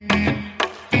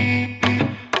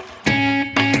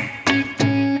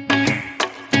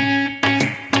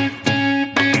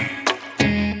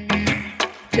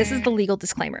This is the legal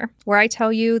disclaimer, where I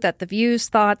tell you that the views,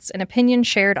 thoughts, and opinions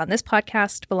shared on this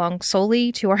podcast belong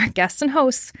solely to our guests and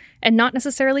hosts, and not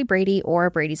necessarily Brady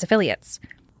or Brady's affiliates.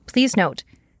 Please note,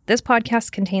 this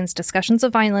podcast contains discussions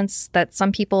of violence that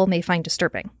some people may find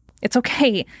disturbing. It's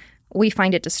okay. We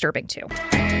find it disturbing too.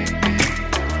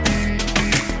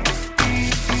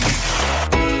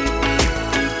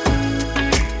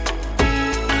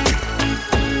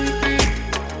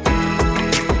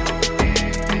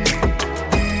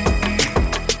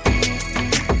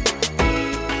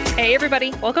 Hey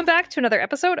everybody, welcome back to another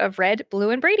episode of Red, Blue,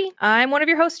 and Brady. I'm one of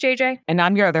your hosts, JJ. And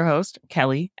I'm your other host,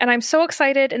 Kelly. And I'm so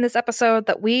excited in this episode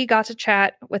that we got to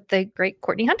chat with the great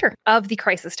Courtney Hunter of the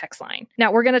Crisis Text Line.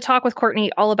 Now, we're going to talk with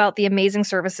Courtney all about the amazing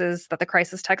services that the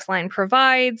Crisis Text Line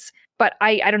provides. But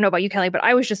I don't know about you, Kelly, but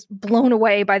I was just blown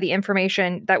away by the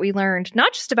information that we learned,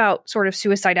 not just about sort of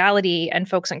suicidality and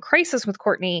folks in crisis with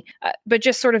Courtney, but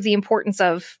just sort of the importance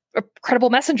of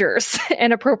credible messengers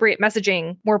and appropriate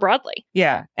messaging more broadly.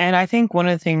 Yeah. And I think one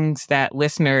of the things that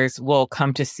listeners will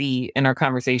come to see in our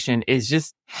conversation is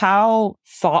just how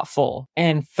thoughtful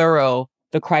and thorough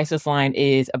the Crisis Line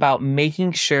is about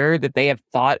making sure that they have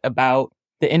thought about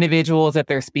the individuals that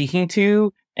they're speaking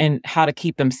to and how to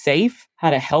keep them safe, how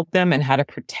to help them, and how to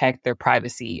protect their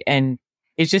privacy. And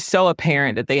it's just so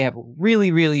apparent that they have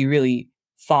really, really, really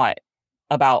thought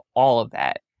about all of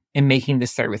that in making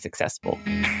this service accessible.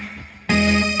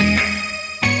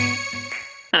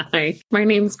 Hi, my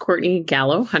name's Courtney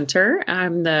Gallo Hunter.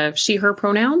 I'm the she, her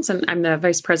pronouns, and I'm the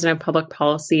Vice President of Public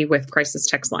Policy with Crisis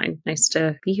Text Line. Nice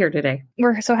to be here today.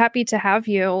 We're so happy to have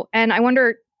you. And I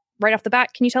wonder, right off the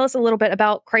bat, can you tell us a little bit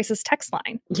about Crisis Text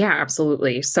Line? Yeah,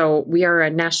 absolutely. So we are a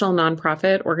national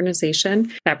nonprofit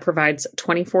organization that provides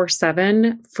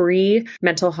 24/7 free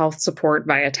mental health support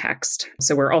via text.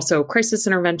 So we're also crisis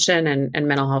intervention and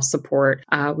mental health support.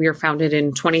 We are founded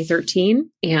in 2013,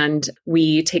 and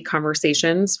we take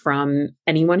conversations from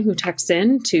anyone who texts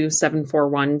in to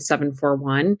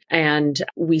 741-741. And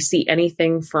we see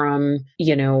anything from,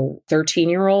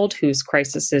 13-year-old whose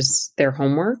crisis is their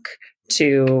homework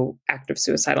to active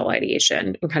suicidal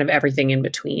ideation and kind of everything in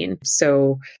between.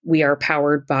 So we are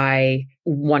powered by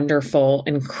wonderful,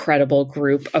 incredible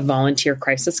group of volunteer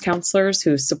crisis counselors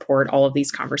who support all of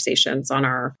these conversations on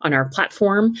our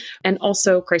platform, and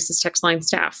also Crisis Text Line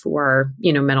staff who are,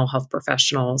 mental health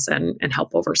professionals and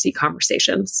help oversee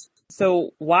conversations.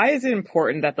 So why is it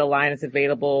important that the line is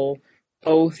available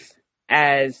both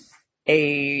as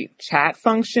a chat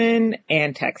function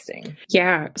and texting?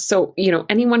 Yeah. So,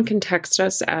 anyone can text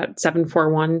us at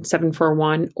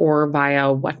 741-741 or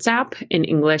via WhatsApp in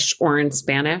English or in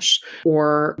Spanish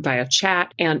or via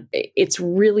chat. And it's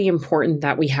really important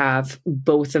that we have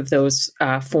both of those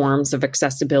forms of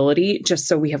accessibility just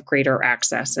so we have greater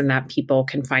access and that people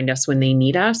can find us when they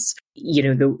need us.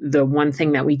 The one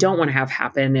thing that we don't want to have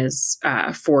happen is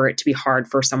for it to be hard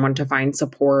for someone to find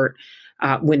support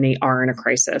when they are in a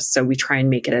crisis. So we try and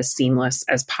make it as seamless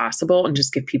as possible and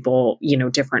just give people,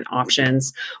 different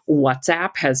options.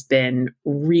 WhatsApp has been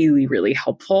really, really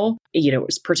helpful,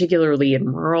 particularly in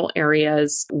rural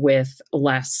areas with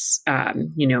less,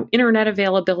 internet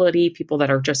availability, people that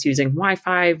are just using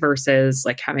Wi-Fi versus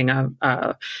like having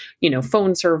a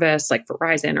phone service like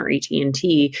Verizon or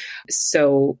AT&T.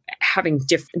 So having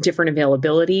different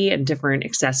availability and different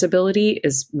accessibility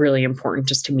is really important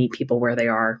just to meet people where they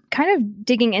are. Kind of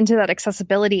digging into that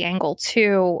accessibility angle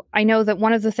too, I know that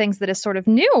one of the things that is sort of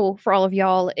new for all of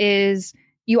y'all is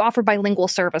you offer bilingual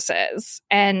services.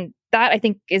 And that I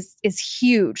think is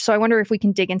huge. So I wonder if we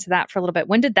can dig into that for a little bit.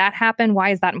 When did that happen? Why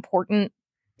is that important?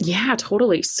 Yeah,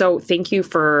 totally. So thank you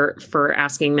for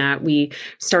asking that. We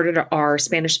started our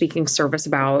Spanish speaking service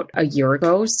about a year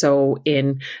ago. So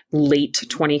in late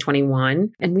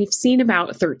 2021, and we've seen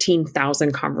about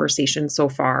 13,000 conversations so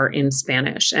far in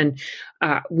Spanish. And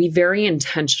we very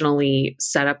intentionally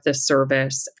set up this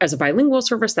service as a bilingual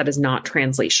service that is not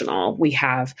translational. We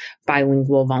have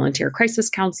bilingual volunteer crisis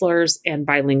counselors and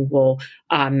bilingual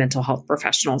mental health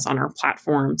professionals on our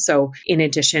platform. So in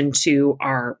addition to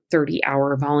our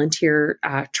 30-hour volunteer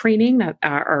training that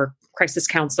our crisis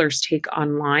counselors take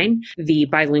online, the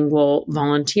bilingual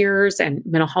volunteers and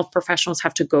mental health professionals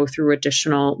have to go through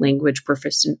additional language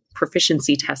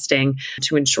proficiency testing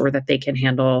to ensure that they can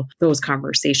handle those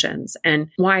conversations. And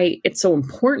why it's so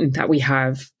important that we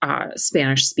have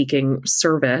Spanish-speaking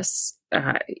service,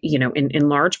 in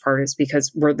large part is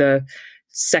because we're the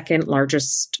second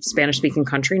largest Spanish-speaking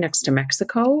country next to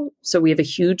Mexico. So we have a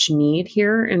huge need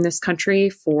here in this country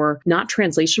for not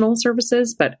translational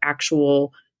services, but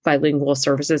actual bilingual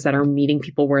services that are meeting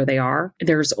people where they are.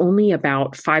 There's only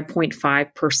about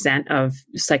 5.5% of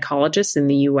psychologists in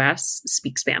the US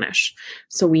speak Spanish.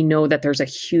 So we know that there's a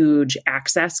huge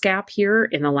access gap here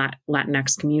in the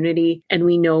Latinx community. And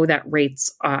we know that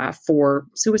rates for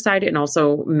suicide and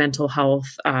also mental health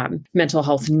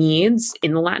needs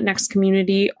in the Latinx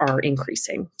community are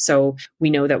increasing. So we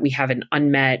know that we have an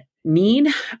unmet need,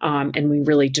 and we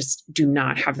really just do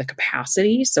not have the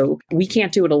capacity. So we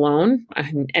can't do it alone.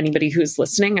 And anybody who's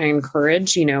listening, I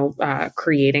encourage,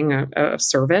 creating a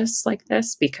service like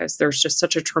this, because there's just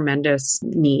such a tremendous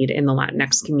need in the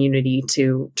Latinx community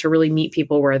to really meet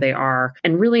people where they are,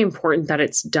 and really important that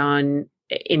it's done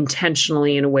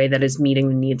intentionally in a way that is meeting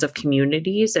the needs of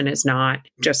communities and is not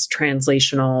just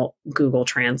translational Google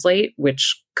Translate,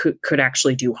 which could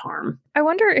actually do harm. I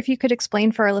wonder if you could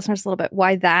explain for our listeners a little bit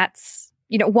why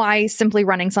why simply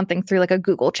running something through like a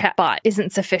Google chatbot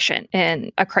isn't sufficient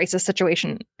in a crisis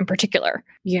situation in particular.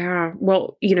 Yeah,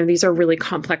 well, these are really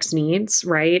complex needs,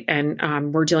 right?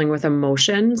 And we're dealing with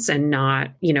emotions and not,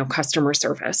 customer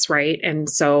service, right? And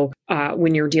so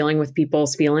when you're dealing with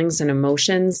people's feelings and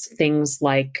emotions, things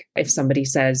like if somebody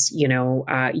says,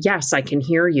 yes, I can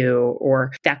hear you,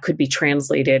 or that could be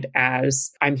translated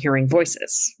as I'm hearing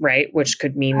voices, right? Which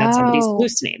could mean that somebody's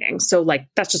hallucinating. So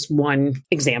that's just one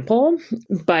example.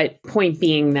 But point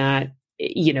being that,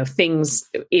 things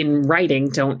in writing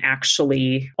don't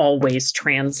actually always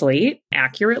translate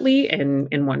accurately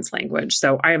in one's language.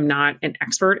 So I am not an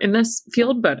expert in this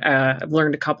field, but I've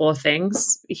learned a couple of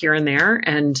things here and there.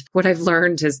 And what I've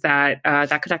learned is that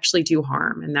that could actually do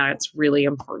harm, and that it's really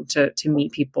important to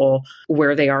meet people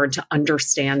where they are and to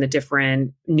understand the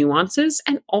different nuances,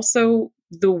 and also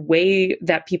the way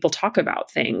that people talk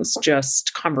about things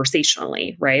just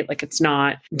conversationally, right? It's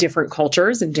not, different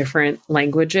cultures and different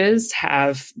languages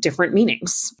have different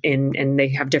meanings and they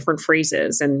have different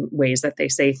phrases and ways that they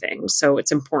say things. So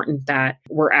it's important that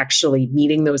we're actually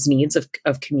meeting those needs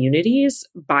of communities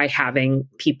by having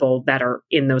people that are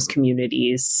in those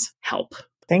communities help.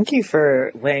 Thank you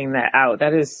for laying that out.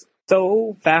 That is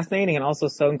so fascinating and also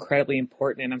so incredibly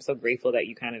important. And I'm so grateful that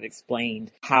you kind of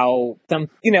explained how an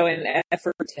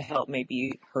effort to help may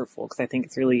be hurtful, because I think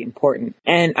it's really important.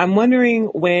 And I'm wondering,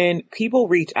 when people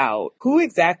reach out, who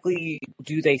exactly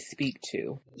do they speak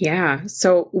to? Yeah.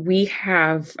 So we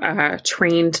have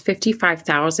trained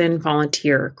 55,000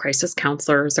 volunteer crisis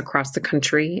counselors across the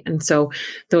country. And so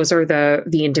those are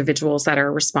the individuals that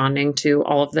are responding to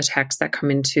all of the texts that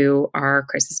come into our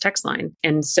crisis text line.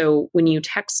 And so when you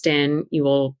text in,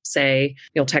 you'll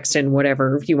text in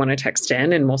whatever you want to text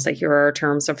in, and we'll say, here are our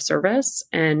terms of service.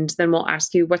 And then we'll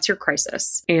ask you, what's your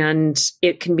crisis? And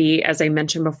it can be, as I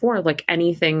mentioned before,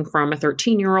 anything from a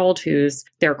 13-year-old whose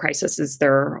their crisis is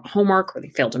their homework, or they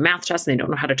failed a math test and they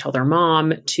don't know how to tell their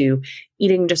mom, to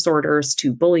eating disorders,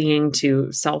 to bullying,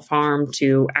 to self-harm,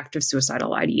 to active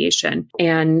suicidal ideation.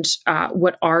 And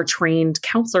what our trained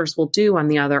counselors will do on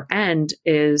the other end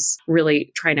is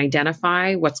really try and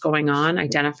identify what's going on,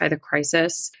 identify the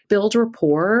crisis, build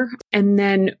rapport, and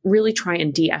then really try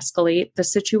and de-escalate the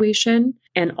situation,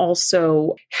 and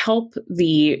also help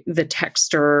the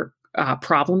texter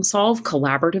problem solve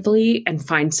collaboratively and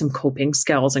find some coping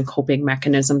skills and coping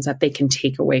mechanisms that they can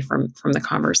take away from the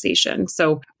conversation.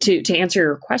 So to answer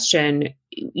your question,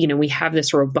 we have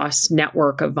this robust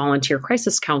network of volunteer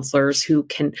crisis counselors who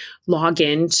can log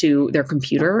into their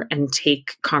computer and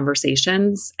take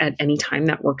conversations at any time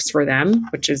that works for them,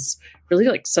 which is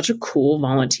really such a cool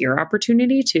volunteer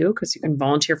opportunity too, because you can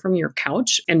volunteer from your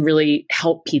couch and really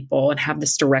help people and have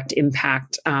this direct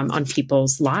impact on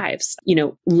people's lives.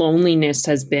 Loneliness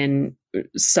has been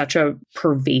such a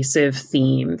pervasive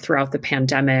theme throughout the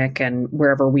pandemic, and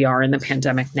wherever we are in the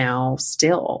pandemic now,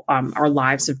 still, our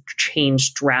lives have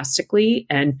changed drastically.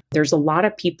 And there's a lot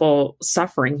of people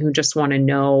suffering who just want to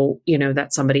know,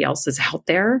 that somebody else is out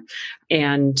there.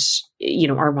 And,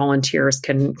 our volunteers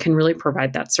can really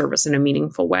provide that service in a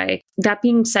meaningful way. That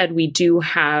being said, we do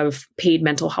have paid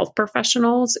mental health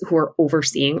professionals who are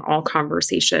overseeing all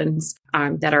conversations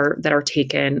that are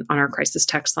taken on our crisis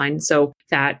text line, so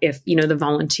that if, the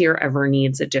volunteer ever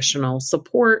needs additional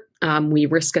support, we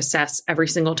risk assess every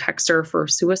single texter for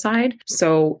suicide.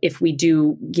 So if we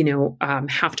do,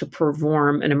 have to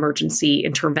perform an emergency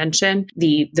intervention,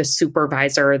 the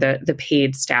supervisor, the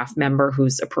paid staff member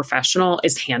who's a professional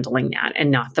is handling that,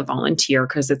 and not the volunteer,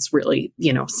 because it's really,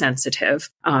 sensitive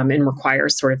and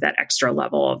requires sort of that extra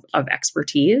level of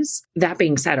expertise. That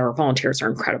being said, our volunteers are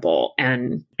incredible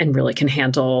and really can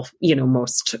handle,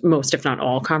 most if not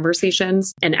all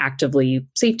conversations, and actively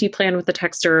safety plan with the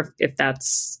texter if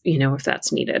that's, if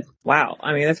that's needed. Wow.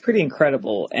 I mean, that's pretty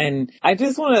incredible. And I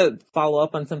just want to follow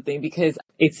up on something because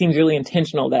it seems really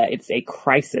intentional that it's a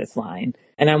crisis line.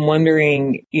 And I'm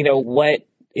wondering, what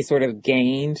is sort of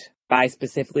gained by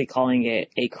specifically calling it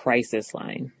a crisis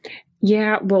line?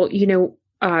 Yeah, well,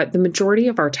 the majority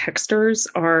of our texters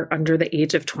are under the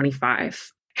age of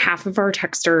 25. Half of our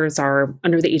texters are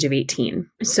under the age of 18.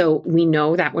 So we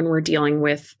know that when we're dealing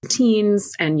with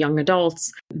teens and young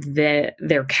adults, that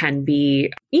there can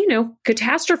be,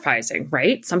 catastrophizing,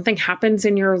 right? Something happens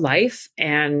in your life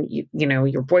and,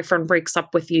 your boyfriend breaks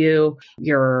up with you,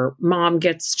 your mom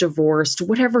gets divorced,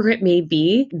 whatever it may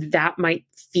be, that might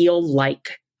feel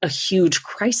like a huge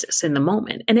crisis in the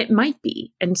moment. And it might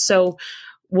be. And so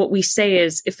what we say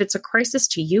is, if it's a crisis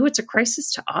to you, it's a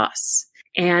crisis to us.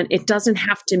 And it doesn't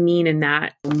have to mean in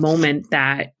that moment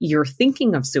that you're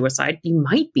thinking of suicide. You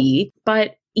might be,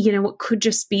 but it could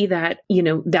just be that,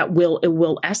 it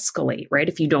will escalate, right?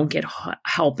 If you don't get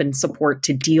help and support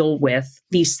to deal with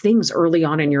these things early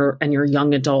on in your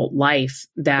young adult life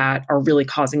that are really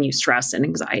causing you stress and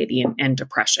anxiety and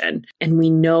depression. And we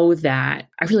know that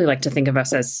I really like to think of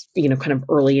us as, kind of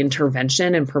early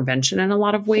intervention and prevention in a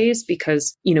lot of ways,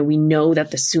 because, we know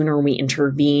that the sooner we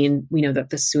intervene, we know that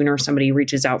the sooner somebody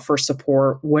reaches out for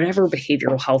support, whatever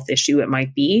behavioral health issue it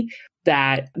might be,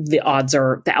 that the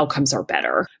outcomes are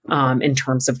better in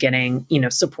terms of getting,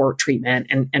 support, treatment,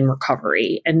 and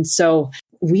recovery. And so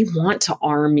we want to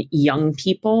arm young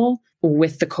people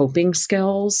with the coping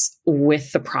skills,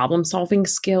 with the problem solving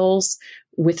skills,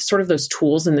 with sort of those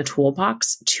tools in the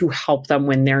toolbox to help them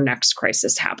when their next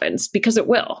crisis happens, because it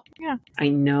will. Yeah. I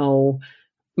know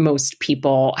most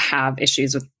people have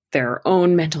issues with their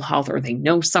own mental health, or they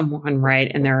know someone,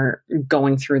 right? And they're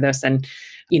going through this. And,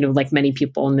 like many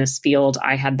people in this field,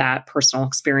 I had that personal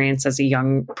experience as a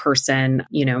young person.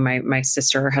 My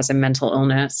sister has a mental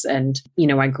illness and,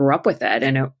 I grew up with it,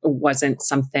 and it wasn't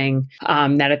something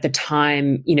that at the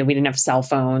time, we didn't have cell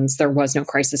phones. There was no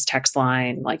crisis text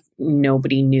line. Like,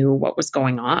 nobody knew what was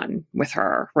going on with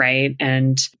her. Right.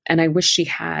 And I wish she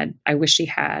had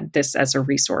this as a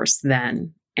resource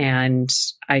then. And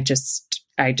I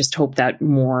just hope that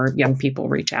more young people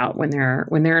reach out when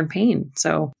they're in pain.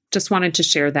 So just wanted to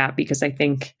share that, because I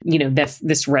think, this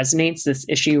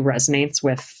issue resonates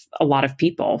with a lot of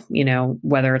people,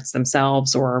 whether it's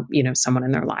themselves or, someone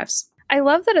in their lives. I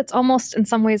love that it's almost in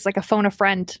some ways like a phone a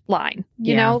friend line,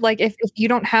 you know, like if you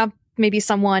don't have maybe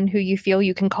someone who you feel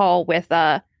you can call with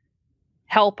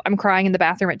help, I'm crying in the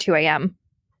bathroom at 2 a.m.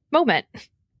 moment,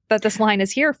 that this line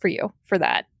is here for you for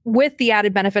that, with the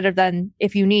added benefit of then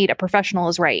if you need, a professional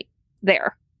is right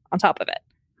there on top of it.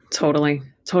 Totally.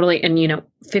 And,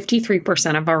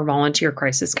 53% of our volunteer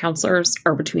crisis counselors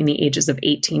are between the ages of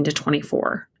 18 to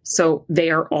 24. So they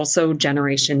are also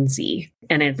Generation Z.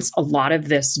 And it's a lot of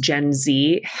this Gen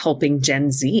Z helping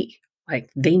Gen Z. Like,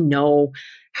 they know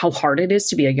how hard it is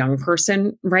to be a young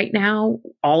person right now,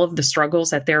 all of the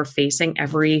struggles that they're facing,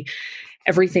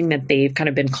 everything that they've kind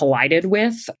of been collided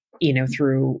with,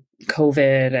 through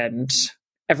COVID and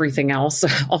everything else,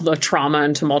 all the trauma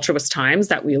and tumultuous times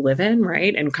that we live in,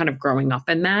 right? And kind of growing up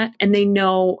in that. And they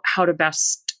know how to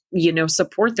best,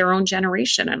 support their own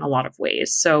generation in a lot of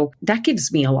ways. So that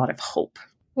gives me a lot of hope.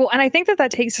 Well, and I think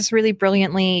that takes us really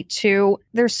brilliantly to,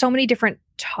 there's so many different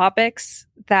topics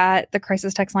that the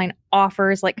Crisis Text Line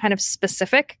offers, like kind of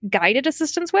specific guided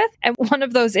assistance with. And one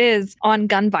of those is on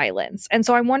gun violence. And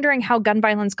so I'm wondering how gun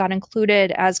violence got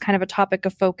included as kind of a topic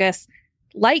of focus,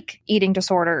 like eating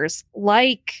disorders,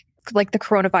 like the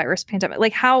coronavirus pandemic.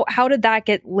 Like how did that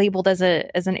get labeled as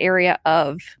an area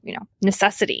of,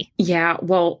 necessity? Yeah,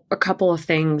 well, a couple of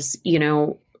things,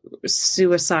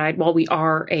 suicide, while we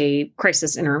are a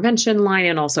crisis intervention line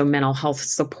and also mental health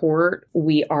support,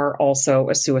 we are also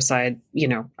a suicide,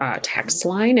 text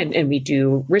line, and we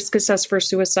do risk assess for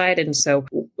suicide. And so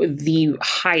the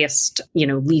highest,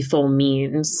 lethal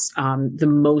means, the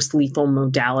most lethal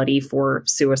modality for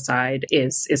suicide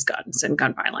is guns and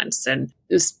gun violence. And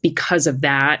because of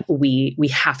that, we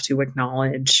have to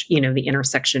acknowledge, the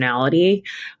intersectionality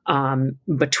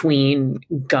between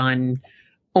gun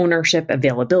ownership,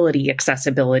 availability,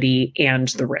 accessibility, and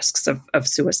the risks of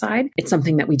suicide. It's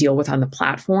something that we deal with on the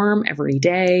platform every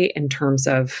day in terms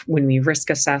of when we risk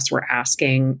assess, we're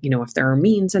asking, if there are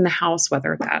means in the house,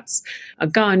 whether that's a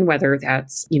gun, whether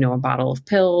that's, a bottle of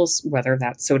pills, whether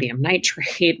that's sodium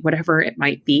nitrate, whatever it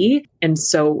might be. And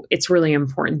so it's really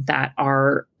important that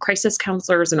our crisis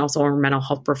counselors and also our mental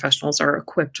health professionals are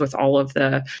equipped with all of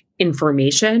the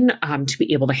information to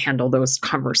be able to handle those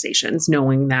conversations,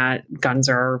 knowing that guns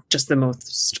are just the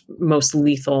most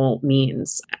lethal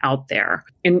means out there.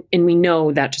 And we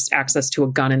know that just access to a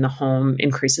gun in the home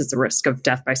increases the risk of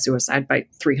death by suicide by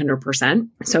 300%.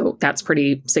 So that's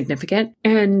pretty significant.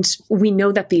 And we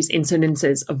know that these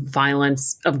incidences of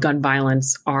violence, of gun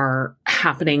violence, are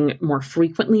happening more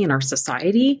frequently in our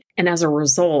society. And as a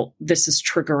result, this is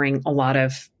triggering a lot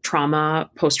of trauma,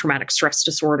 post-traumatic stress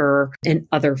disorder, and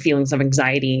other feelings of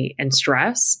anxiety and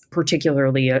stress,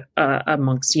 particularly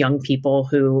amongst young people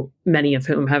who, many of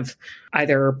whom have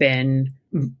either been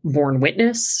born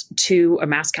witness to a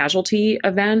mass casualty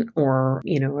event or,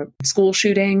 a school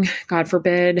shooting, God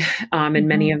forbid. In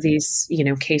many of these,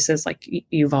 cases like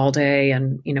Uvalde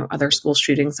and, other school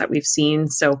shootings that we've seen.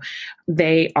 So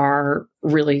they are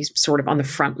really sort of on the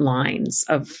front lines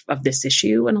of this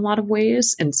issue in a lot of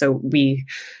ways. And so we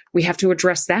have to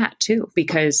address that too,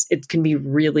 because it can be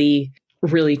really,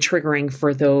 really triggering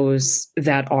for those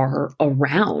that are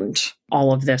around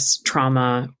all of this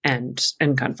trauma and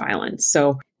gun violence.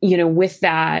 So, with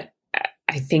that,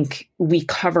 I think we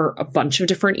cover a bunch of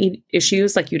different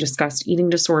issues, like you discussed eating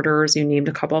disorders, you named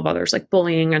a couple of others like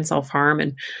bullying and self-harm.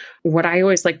 And what I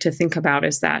always like to think about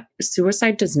is that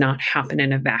suicide does not happen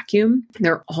in a vacuum.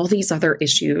 There are all these other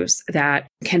issues that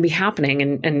can be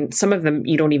happening. And some of them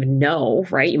you don't even know,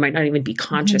 right? You might not even be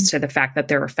conscious to the fact that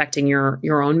they're affecting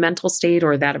your own mental state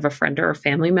or that of a friend or a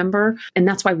family member. And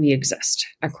that's why we exist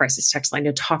at Crisis Text Line,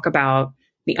 to talk about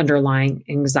the underlying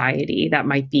anxiety that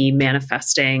might be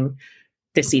manifesting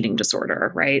this eating disorder,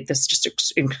 right? This just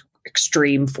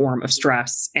extreme form of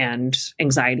stress and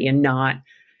anxiety, and not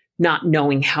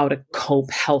knowing how to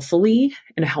cope healthily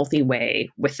in a healthy way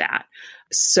with that.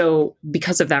 So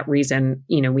because of that reason,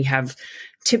 we have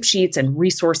tip sheets and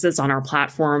resources on our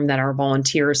platform that our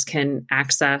volunteers can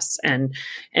access and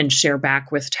share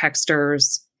back with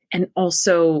texters. And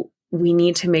also, we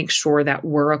need to make sure that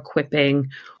we're equipping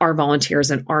our volunteers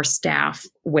and our staff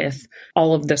with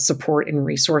all of the support and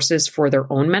resources for their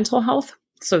own mental health,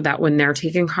 so that when they're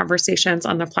taking conversations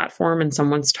on the platform and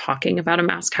someone's talking about a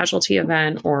mass casualty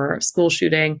event or a school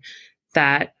shooting,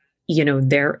 that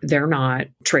they're not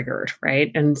triggered,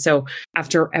 right? And so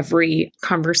after every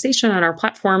conversation on our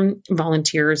platform,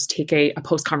 volunteers take a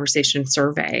post-conversation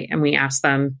survey, and we ask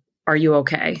them, "Are you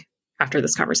okay after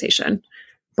this conversation?"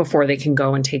 before they can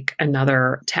go and take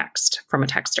another text from a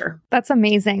texter. That's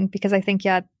amazing, because I think,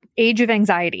 age of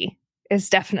anxiety is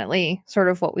definitely sort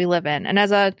of what we live in. And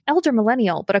as an elder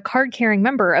millennial, but a card-carrying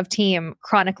member of Team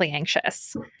Chronically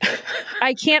Anxious,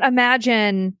 I can't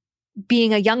imagine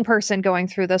being a young person going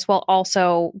through this while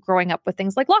also growing up with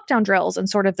things like lockdown drills and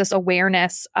sort of this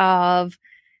awareness of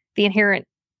the inherent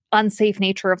unsafe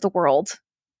nature of the world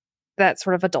that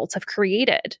sort of adults have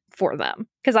created for them.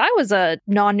 Because I was a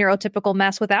non-neurotypical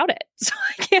mess without it. So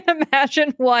I can't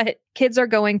imagine what kids are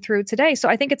going through today. So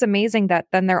I think it's amazing that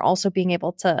then they're also being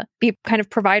able to be kind of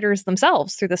providers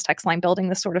themselves through this text line, building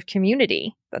this sort of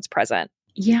community that's present.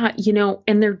 Yeah,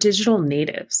 and they're digital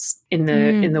natives in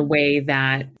the way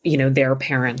that, their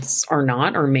parents are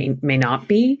not or may not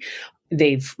be.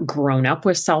 They've grown up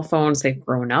with cell phones. They've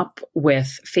grown up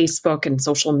with Facebook and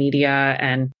social media,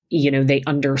 and they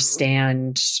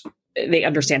understand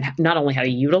not only how to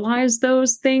utilize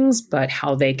those things, but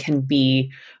how they can be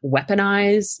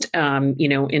weaponized,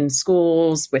 in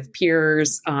schools with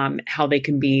peers, how they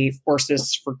can be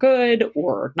forces for good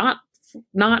or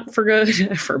not for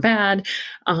good, for bad.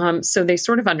 So they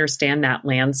sort of understand that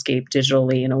landscape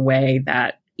digitally in a way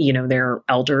that their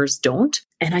elders don't.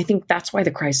 And I think that's why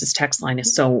the crisis text line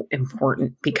is so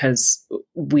important, because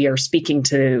we are speaking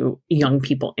to young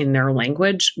people in their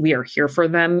language. We are here for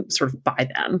them, sort of by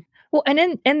them. Well,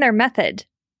 and in their method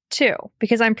too,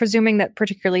 because I'm presuming that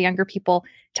particularly younger people,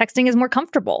 texting is more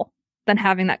comfortable than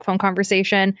having that phone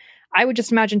conversation. I would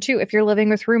just imagine too, if you're living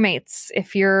with roommates,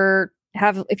 if you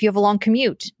have a long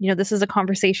commute, this is a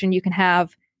conversation you can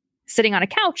have sitting on a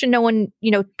couch, and no one,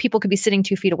 people could be sitting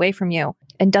 2 feet away from you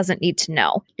and doesn't need to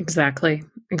know. Exactly.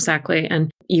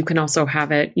 And you can also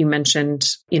have it, you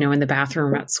mentioned, in the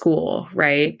bathroom at school,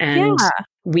 right? And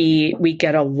we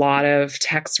get a lot of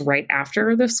texts right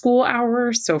after the school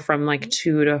hours. So from like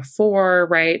 2 to 4,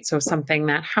 right? So something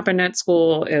that happened at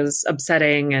school is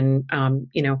upsetting, and, a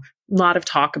lot of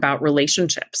talk about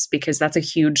relationships, because that's a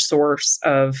huge source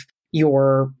of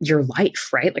your life,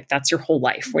 right? Like that's your whole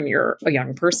life when you're a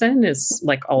young person, is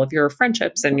like all of your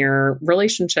friendships and your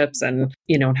relationships and,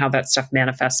 and how that stuff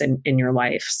manifests in your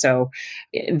life. So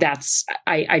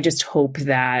I just hope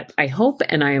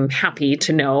and I am happy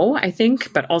to know, I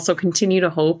think, but also continue to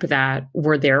hope that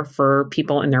we're there for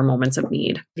people in their moments of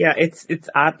need. Yeah, it's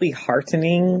oddly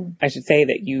heartening, I should say,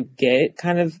 that you get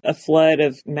kind of a flood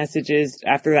of messages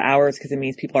after the hours, because it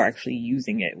means people are actually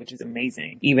using it, which is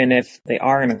amazing, even if they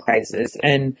are in a crisis.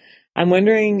 And I'm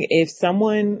wondering, if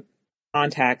someone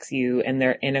contacts you and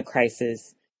they're in a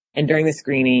crisis, and during the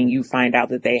screening, you find out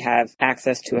that they have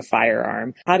access to a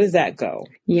firearm, how does that go?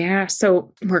 Yeah,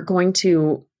 so we're going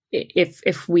to,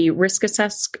 if we risk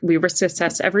assess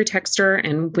every texter.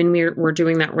 And when we're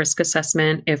doing that risk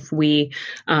assessment, if we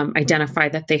identify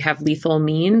that they have lethal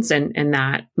means and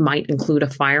that might include a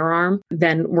firearm,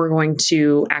 then we're going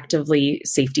to actively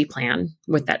safety plan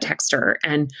with that texter.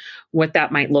 And what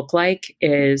that might look like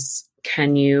is,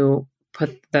 can you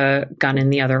put the gun in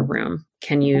the other room?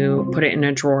 Can you put it in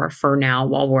a drawer for now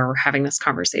while we're having this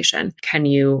conversation? Can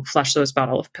you flush those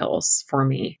bottle of pills for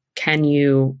me? Can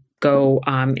you go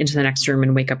into the next room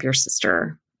and wake up your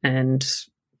sister and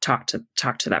talk to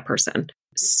that person?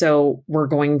 So we're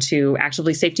going to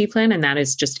actively safety plan, and that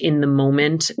is just in the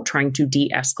moment trying to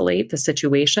de-escalate the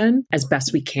situation as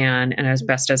best we can, and as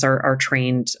best as our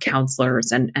trained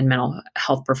counselors and mental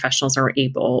health professionals are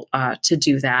able to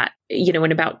do that.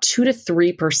 In about 2 to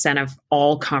 3% of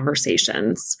all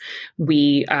conversations,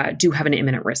 we do have an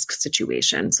imminent risk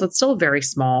situation. So it's still a very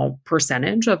small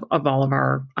percentage of all of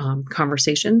our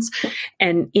conversations.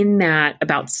 And in that,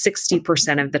 about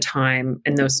 60% of the time,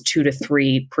 in those 2 to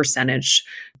 3%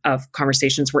 of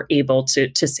conversations, we're able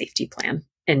to safety plan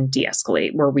and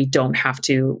de-escalate, where we don't have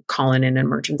to call in an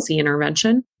emergency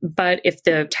intervention. But if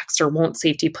the texter won't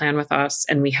safety plan with us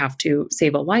and we have to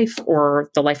save a life or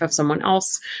the life of someone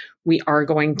else, we are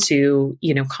going to,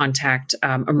 contact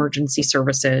emergency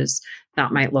services.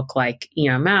 That might look like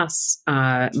EMS,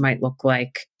 might look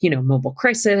like, mobile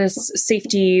crisis,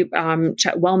 safety,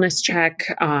 wellness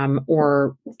check,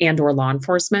 or law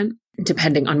enforcement,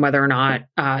 depending on whether or not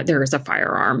there is a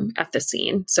firearm at the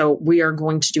scene. So we are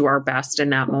going to do our best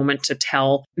in that moment to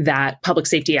tell that public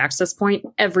safety access point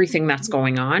everything that's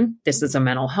going on. This is a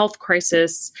mental health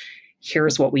crisis.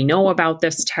 Here's what we know about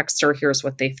this texter. Here's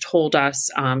what they've told us,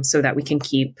 so that we can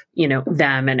keep,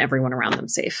 them and everyone around them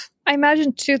safe. I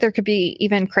imagine, too, there could be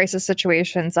even crisis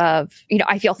situations of,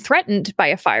 I feel threatened by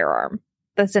a firearm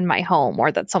that's in my home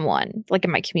or that someone like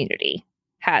in my community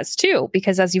has, too,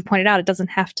 because as you pointed out, it doesn't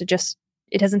have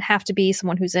to be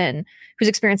someone who's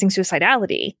experiencing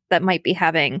suicidality that might be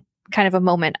having kind of a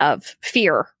moment of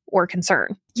fear or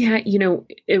concern. Yeah,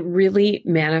 it really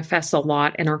manifests a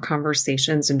lot in our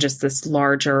conversations, and just this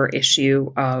larger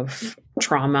issue of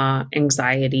trauma,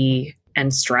 anxiety,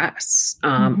 and stress,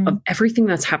 of everything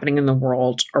that's happening in the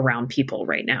world around people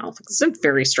right now. It's a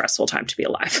very stressful time to be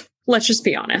alive. Let's just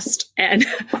be honest. And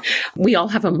we all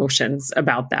have emotions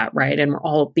about that, right? And we're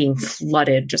all being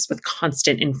flooded just with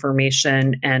constant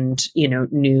information and,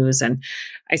 news. And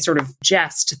I sort of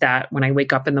jest that when I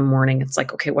wake up in the morning, it's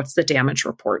like, okay, what's the damage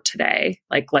report today?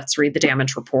 Like, let's read the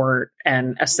damage report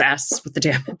and assess what the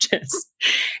damage is.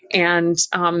 And,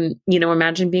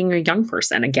 imagine being a young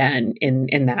person again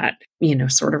in that,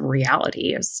 sort of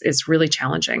reality is really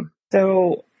challenging.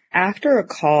 So after a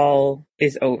call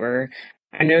is over,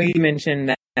 I know you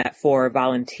mentioned that for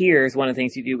volunteers, one of the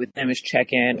things you do with them is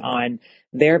check in on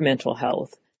their mental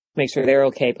health, make sure they're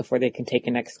okay before they can take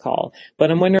a next call. But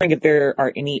I'm wondering if there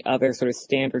are any other sort of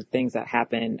standard things that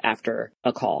happen after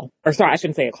a call. Or sorry, I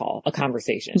shouldn't say a call, a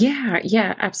conversation.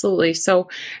 Yeah, absolutely. So,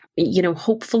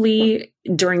 hopefully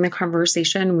during the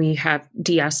conversation, we have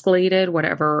de-escalated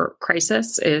whatever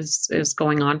crisis is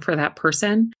going on for that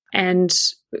person. And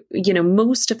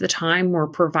most of the time we're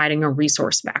providing a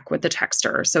resource back with the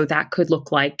texter. So that could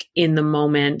look like in the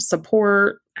moment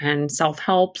support and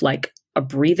self-help, like a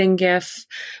breathing GIF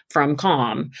from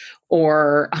Calm,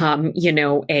 or, a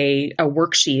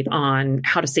worksheet on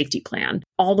how to safety plan,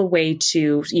 all the way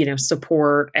to,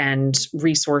 support and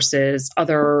resources,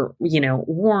 other,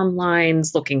 warm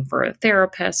lines, looking for a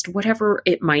therapist, whatever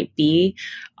it might be.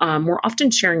 We're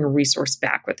often sharing a resource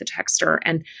back with the texter.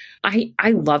 And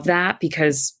I love that,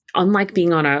 because unlike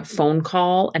being on a phone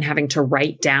call and having to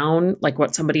write down like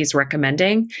what somebody's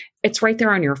recommending, it's right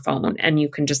there on your phone and you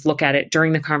can just look at it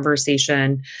during the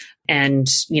conversation, and,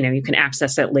 you can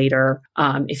access it later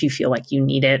if you feel like you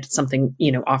need it. Something,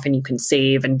 often you can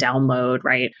save and download,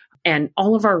 right? And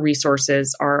all of our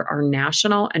resources are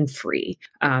national and free.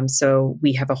 So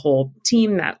we have a whole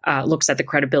team that looks at the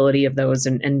credibility of those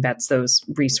and vets those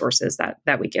resources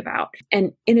that we give out.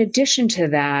 And in addition to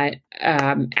that,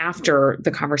 after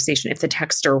the conversation, if the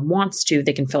texter wants to,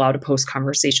 they can fill out a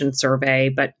post-conversation survey,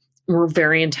 but we're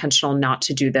very intentional not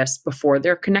to do this before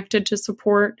they're connected to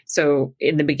support. So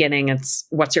in the beginning, it's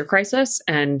what's your crisis?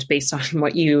 And based on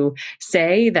what you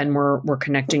say, then we're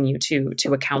connecting you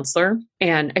to a counselor.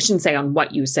 And I shouldn't say on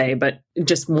what you say, but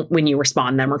just when you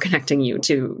respond, then we're connecting you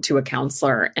to a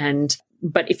counselor.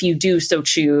 But if you do so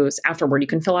choose afterward, you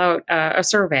can fill out a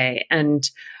survey. And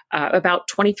about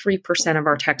 23% of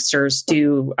our texters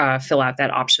do fill out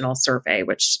that optional survey,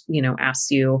 which,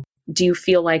 asks you, do you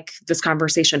feel like this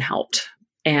conversation helped?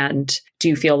 And do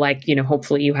you feel like,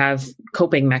 hopefully you have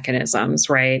coping mechanisms,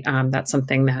 right? That's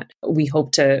something that we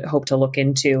hope to look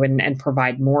into and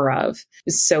provide more of.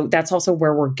 So that's also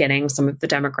where we're getting some of the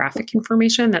demographic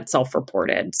information that's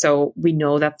self-reported. So we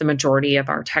know that the majority of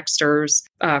our texters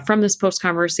from this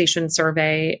post-conversation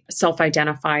survey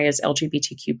self-identify as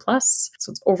LGBTQ+.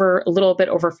 So it's a little bit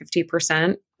over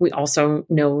 50%. We also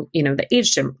know, the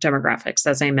age demographics,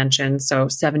 as I mentioned. So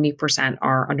 70%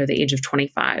 are under the age of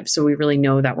 25. So we really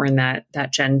know that we're in that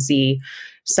Gen Z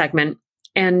segment.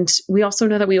 And we also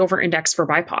know that we over-index for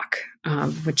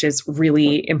BIPOC, which is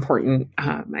really important,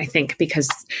 I think, because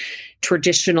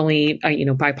traditionally,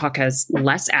 BIPOC has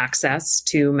less access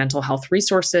to mental health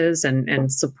resources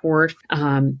and support.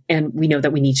 And we know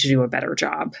that we need to do a better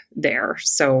job there.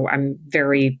 So I'm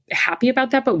very happy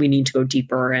about that, but we need to go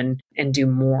deeper and do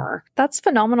more. That's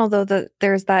phenomenal, though, that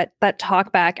there's that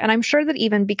talk back. And I'm sure that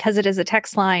even because it is a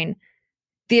text line,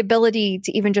 the ability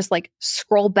to even just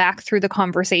scroll back through the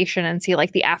conversation and see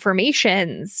the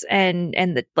affirmations and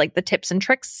the tips and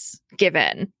tricks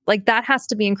given, that has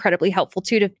to be incredibly helpful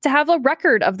too, to have a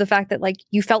record of the fact that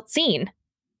you felt seen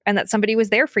and that somebody was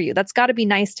there for you. That's got to be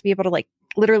nice to be able to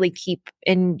literally keep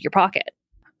in your pocket.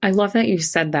 I love that you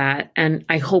said that. And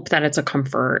I hope that it's a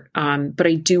comfort. But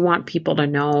I do want people to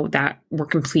know that we're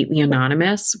completely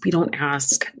anonymous. We don't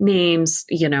ask names,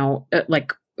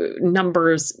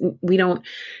 numbers. We don't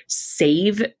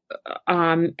save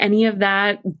any of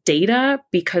that data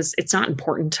because it's not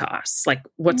important to us.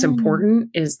 What's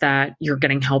important is that you're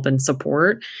getting help and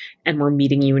support and we're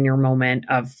meeting you in your moment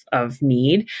of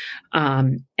need.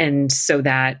 And so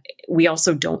that we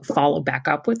also don't follow back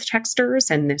up with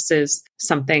texters. And this is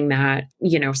something that,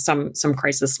 some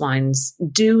crisis lines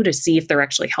do to see if they're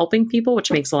actually helping people,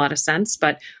 which makes a lot of sense,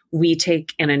 but we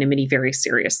take anonymity very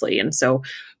seriously. And so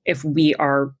if we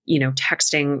are,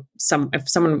 texting if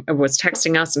someone was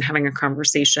texting us and having a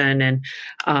conversation and,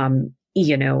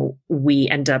 we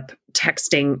end up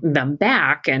texting them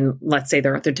back and let's say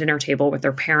they're at the dinner table with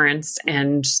their parents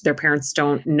and their parents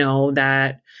don't know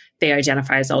that they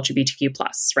identify as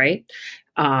LGBTQ+, right?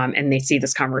 And they see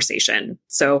this conversation.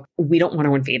 So we don't want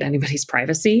to invade anybody's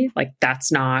privacy.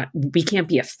 We can't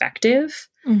be effective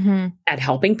at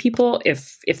helping people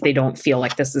if they don't feel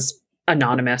like this is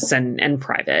anonymous and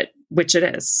private, which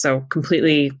it is. So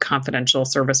completely confidential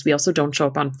service. We also don't show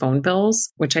up on phone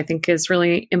bills, which I think is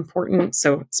really important.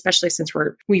 So especially since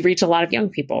we reach a lot of young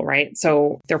people, right?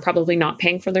 So they're probably not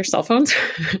paying for their cell phones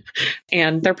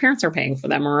and their parents are paying for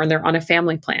them or they're on a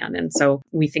family plan. And so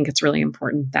we think it's really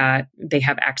important that they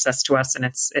have access to us and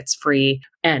it's free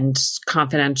and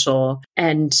confidential.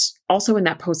 And also in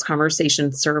that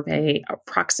post-conversation survey,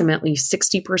 approximately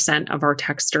 60% of our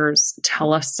texters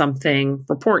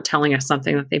report telling us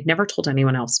something that they've never told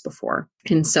anyone else before.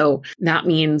 And so that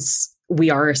means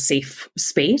we are a safe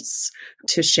space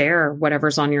to share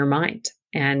whatever's on your mind.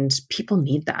 And people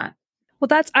need that.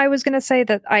 Well, I was going to say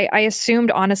that I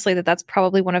assumed honestly that that's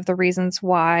probably one of the reasons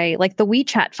why the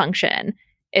WeChat function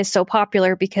is so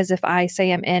popular, because if I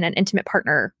say I'm in an intimate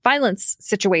partner violence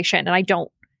situation and I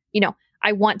don't,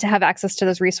 I want to have access to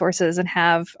those resources and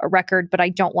have a record, but I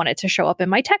don't want it to show up in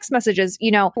my text messages,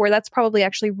 where that's probably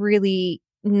actually really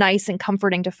nice and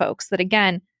comforting to folks that,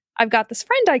 again, I've got this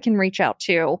friend I can reach out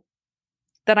to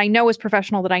that I know is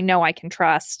professional, that I know I can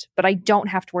trust, but I don't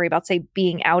have to worry about, say,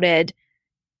 being outed,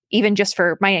 even just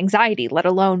for my anxiety, let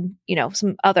alone,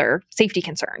 some other safety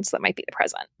concerns that might be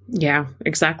present. Yeah,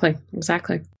 exactly.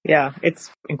 Exactly. Yeah,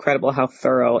 it's incredible how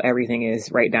thorough everything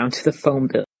is, right down to the phone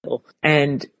bill.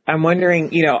 And I'm wondering,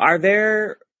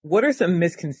 what are some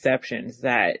misconceptions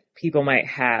that people might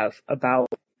have about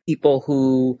people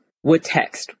who would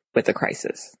text with a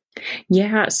crisis?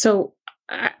 Yeah. So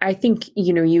I think,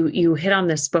 you hit on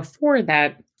this before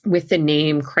that with the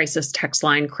name Crisis Text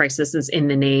Line, crisis is in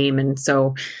the name. And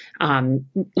so,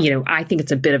 I think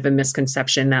it's a bit of a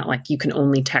misconception that like you can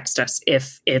only text us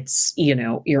if it's,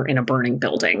 you're in a burning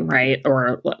building, right?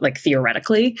 Or like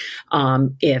theoretically,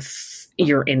 if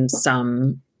you're in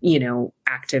some,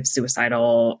 active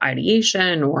suicidal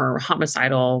ideation or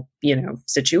homicidal,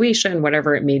 situation,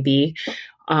 whatever it may be.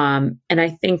 And I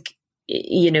think,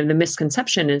 the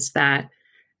misconception is that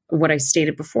what I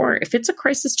stated before, if it's a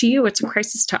crisis to you, it's a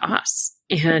crisis to us.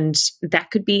 And that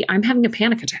could be, I'm having a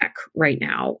panic attack right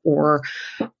now, or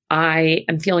I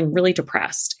am feeling really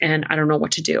depressed and I don't know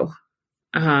what to do.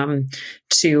 I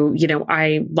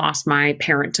lost my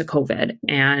parent to COVID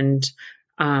and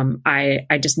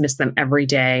I just miss them every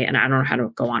day and I don't know how to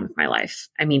go on with my life.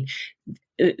 I mean,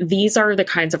 these are the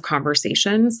kinds of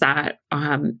conversations that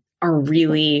are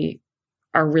really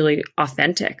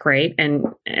authentic, right? And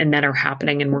that are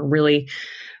happening. And we're really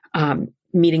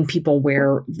meeting people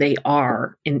where they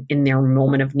are in their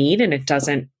moment of need. And it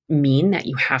doesn't mean that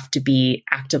you have to be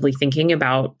actively thinking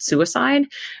about suicide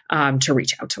to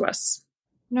reach out to us.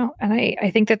 No, and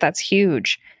I think that that's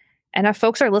huge. And if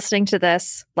folks are listening to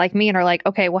this like me and are like,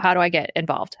 okay, well, how do I get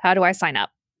involved? How do I sign up?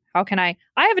 How can I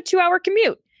have a 2-hour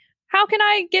commute. How can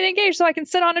I get engaged so I can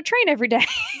sit on a train every day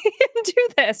and do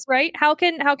this, right? How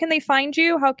can they find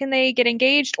you? How can they get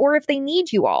engaged? Or if they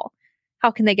need you all,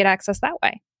 how can they get access that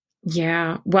way?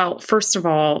 Yeah. Well, first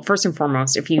and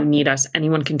foremost, if you need us,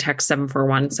 anyone can text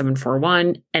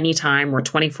 741-741 anytime. We're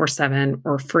 24/7.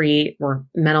 We're free. We're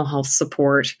mental health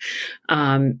support.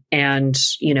 And,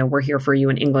 we're here for you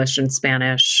in English and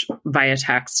Spanish via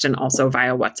text and also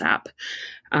via WhatsApp.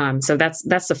 So that's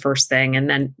the first thing. And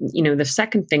then, the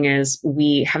second thing is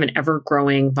we have an ever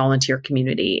growing volunteer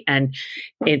community, and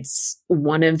it's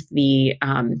one of the,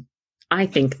 I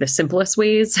think the simplest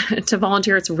ways to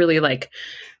volunteer. It's really like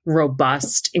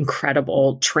robust,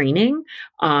 incredible training.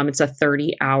 It's a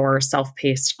 30-hour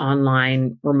self-paced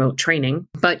online remote training,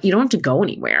 but you don't have to go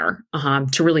anywhere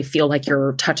to really feel like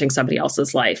you're touching somebody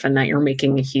else's life and that you're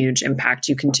making a huge impact.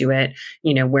 You can do it,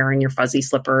 wearing your fuzzy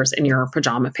slippers and your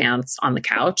pajama pants on the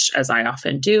couch, as I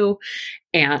often do,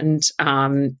 and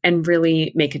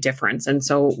really make a difference. And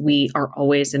so we are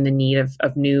always in the need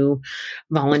of new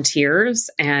volunteers,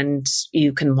 and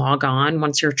you can log on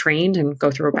once you're trained and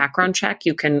go through a background check.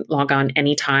 You can log on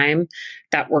anytime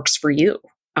that works for you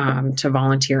to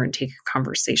volunteer and take a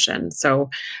conversation. So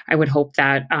I would hope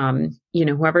that,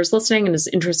 whoever's listening and is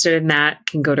interested in that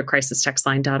can go to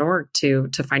crisistextline.org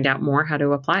to find out more how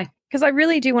to apply. Because I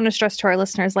really do want to stress to our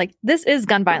listeners, like, this is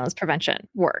gun violence prevention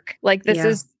work. Like, this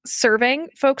is serving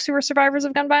folks who are survivors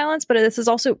of gun violence, but this is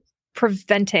also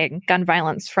preventing gun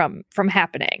violence from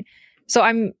happening. So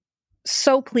I'm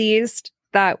so pleased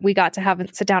that we got to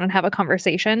sit down and have a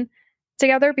conversation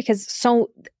together, because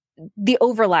the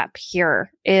overlap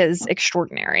here is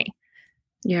extraordinary.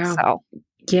 Yeah. So.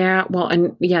 Yeah. Well,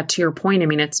 and to your point, I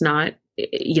mean, it's not,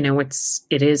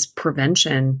 it is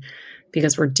prevention,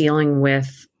 because we're dealing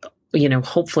with,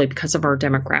 hopefully because of our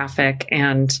demographic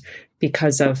and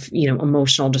because of,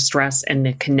 emotional distress and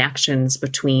the connections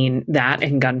between that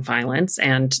and gun violence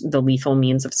and the lethal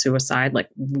means of suicide. Like,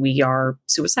 we are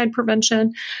suicide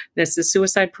prevention. This is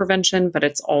suicide prevention, but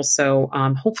it's also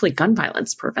hopefully gun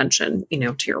violence prevention,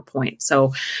 to your point.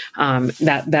 So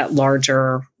that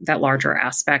larger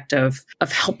aspect of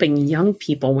helping young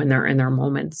people when they're in their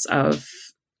moments of,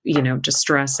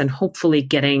 distress, and hopefully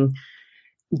getting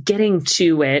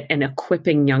to it and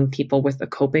equipping young people with the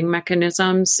coping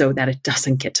mechanisms so that it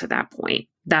doesn't get to that point.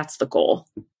 That's the goal.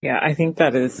 Yeah, I think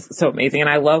that is so amazing. And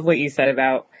I love what you said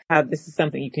about how this is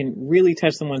something you can really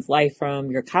touch someone's life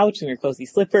from your couch and your cozy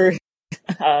slippers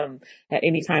at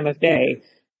any time of day,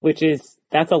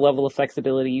 that's a level of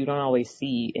flexibility you don't always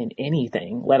see in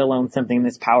anything, let alone something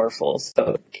this powerful.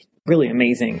 So really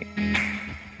amazing.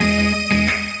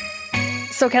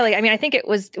 So Kelly, I mean, I think it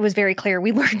was very clear.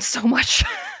 We learned so much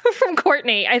from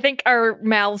Courtney. I think our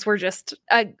mouths were just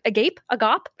agape.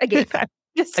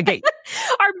 Just agape.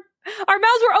 Our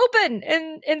mouths were open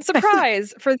in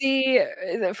surprise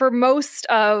for most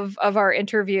of our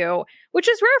interview, which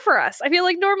is rare for us. I feel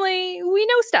like normally we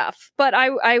know stuff, but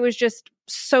I was just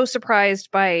so surprised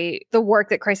by the work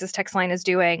that Crisis Text Line is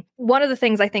doing. One of the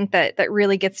things I think that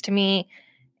really gets to me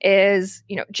is,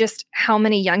 just how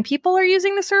many young people are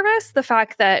using the service. The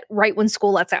fact that right when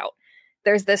school lets out,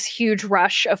 there's this huge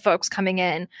rush of folks coming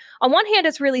in. On one hand,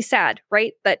 it's really sad,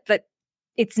 right? That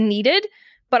it's needed,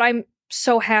 but I'm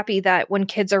so happy that when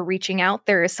kids are reaching out,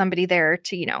 there is somebody there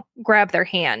to, grab their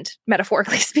hand,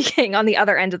 metaphorically speaking, on the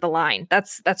other end of the line.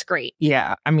 That's great.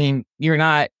 Yeah. I mean, you're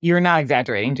not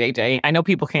exaggerating, JJ. I know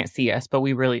people can't see us, but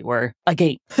we really were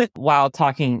agape while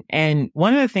talking. And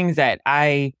one of the things that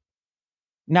I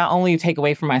not only take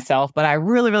away from myself, but I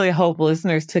really, really hope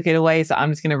listeners took it away, so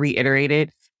I'm just going to reiterate it,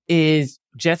 is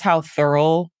just how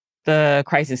thorough the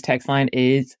crisis text line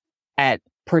is at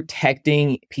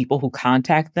protecting people who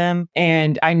contact them.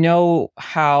 And I know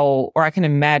how, or I can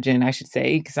imagine, I should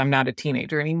say, because I'm not a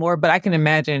teenager anymore, but I can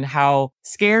imagine how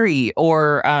scary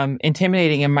or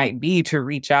intimidating it might be to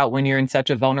reach out when you're in such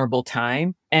a vulnerable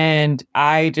time. And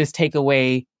I just take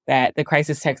away that the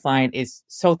crisis text line is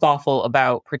so thoughtful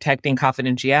about protecting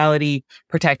confidentiality,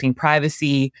 protecting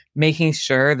privacy, making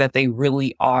sure that they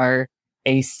really are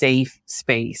a safe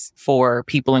space for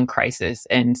people in crisis.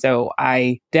 And so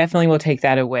I definitely will take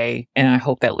that away. And I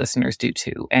hope that listeners do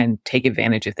too, and take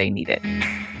advantage if they need it.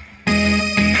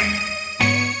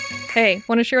 Hey,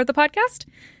 want to share the podcast?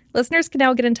 Listeners can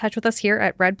now get in touch with us here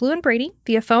at Red, Blue, and Brady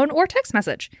via phone or text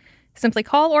message. Simply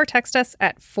call or text us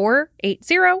at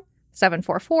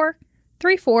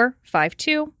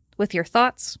 480-744-3452 with your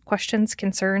thoughts, questions,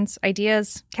 concerns,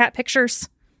 ideas, cat pictures,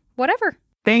 whatever.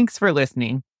 Thanks for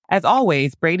listening. As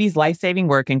always, Brady's life-saving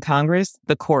work in Congress,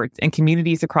 the courts, and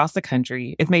communities across the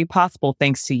country is made possible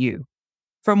thanks to you.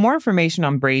 For more information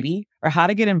on Brady or how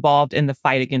to get involved in the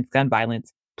fight against gun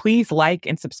violence, please like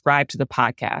and subscribe to the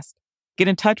podcast. Get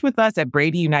in touch with us at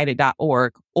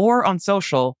bradyunited.org or on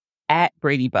social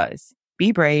 @BradyBuzz.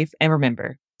 Be brave and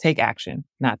remember, take action,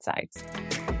 not sides.